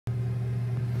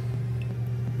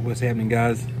What's happening,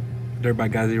 guys? Dirt by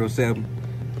Guy 07.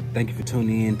 Thank you for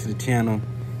tuning in to the channel,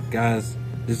 guys.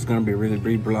 This is gonna be a really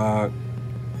brief vlog.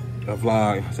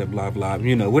 I said vlog,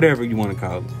 you know, whatever you want to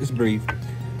call it. It's brief.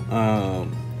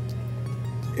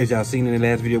 As y'all seen in the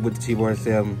last video with the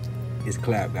tbr7, it's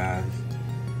clapped, guys.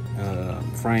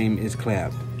 Frame is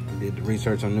clapped. I did the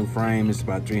research on new frame. It's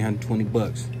about 320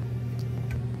 bucks.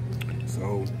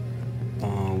 So,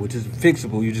 which is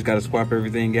fixable. You just gotta swap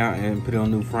everything out and put it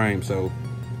on new frame. So,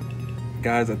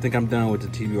 guys, I think I'm done with the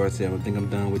tbr7. I think I'm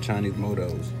done with Chinese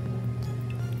motos.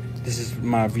 This is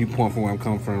my viewpoint from where I'm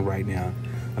coming from right now.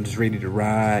 I'm just ready to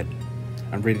ride.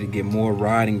 I'm ready to get more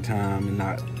riding time and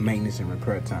not maintenance and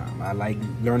repair time. I like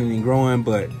learning and growing,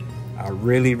 but I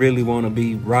really, really want to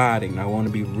be riding. I want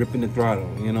to be ripping the throttle.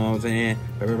 You know what I'm saying?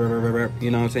 You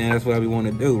know what I'm saying? That's what we want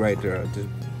to do right there. Just,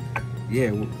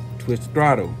 yeah, twist the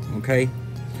throttle, okay?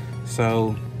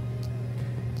 So,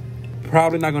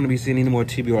 probably not going to be seeing any more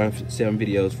tbr7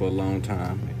 videos for a long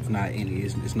time. If not any,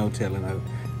 it's no telling. I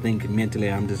think mentally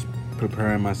I'm just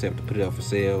preparing myself to put it up for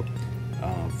sale.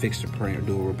 Fix the frame,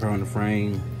 do a repair on the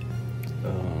frame,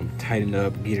 tighten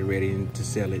up, get it ready to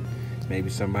sell it. Maybe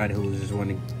somebody who just want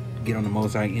to get on the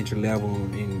motorcycle entry level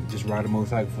and just ride a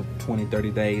motorcycle for 20,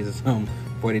 30 days or something,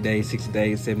 40 days, 60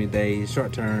 days, 70 days,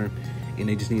 short term, and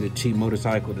they just need a cheap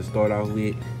motorcycle to start off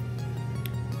with.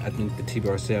 I think the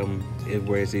tbr7 is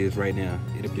where it is right now.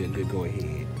 It'll be a good go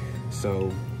ahead.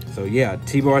 So yeah,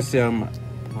 tbr7,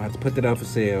 I'll have to put that up for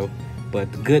sale.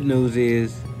 But the good news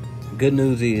is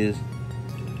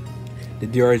the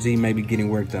DRZ may be getting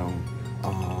worked on.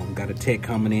 Got a tech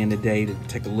coming in today to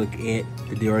take a look at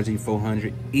the DRZ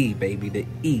 400E, baby.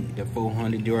 The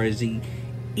 400 DRZ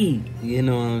E. You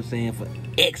know what I'm saying? For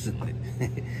excellent.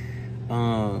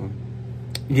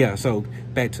 Yeah, so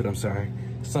back to it, I'm sorry.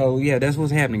 So yeah, that's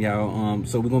what's happening, y'all.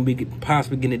 So we're gonna be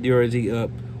possibly getting the DRZ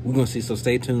up. We're gonna see, so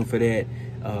stay tuned for that.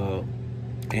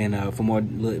 And for more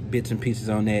little bits and pieces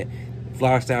on that.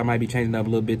 Vlog style might be changing up a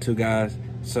little bit too, guys.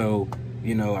 So,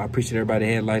 you know, I appreciate everybody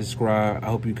that had like, subscribe. I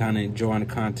hope you kind of enjoying the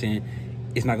content.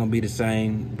 It's not gonna be the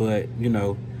same, but you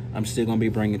know, I'm still gonna be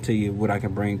bringing to you what I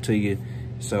can bring to you.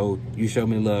 So you show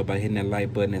me love by hitting that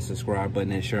like button, that subscribe button,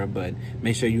 that share button.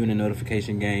 Make sure you're in the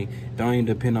notification game. Don't even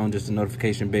depend on just the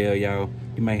notification bell, y'all.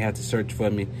 You might have to search for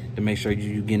me to make sure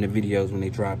you getting the videos when they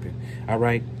drop it. All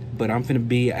right, but I'm finna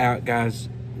be out, guys.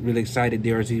 Really excited.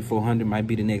 DRZ 400 might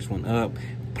be the next one up.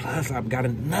 Plus, I've got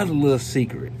another little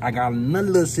secret. I'm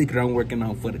working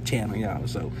on for the channel, y'all.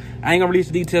 So I ain't gonna release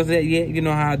the details of that yet. You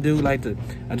know how I do. I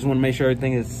just want to make sure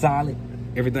everything is solid.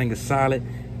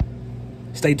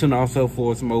 Stay tuned also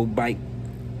for some old bike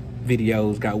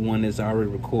videos. Got one that's already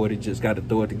recorded. Just got to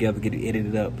throw it together, get it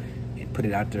edited up, and put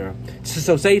it out there.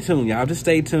 So stay tuned, y'all. Just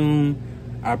stay tuned.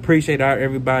 I appreciate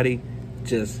everybody.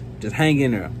 Just hang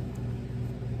in there.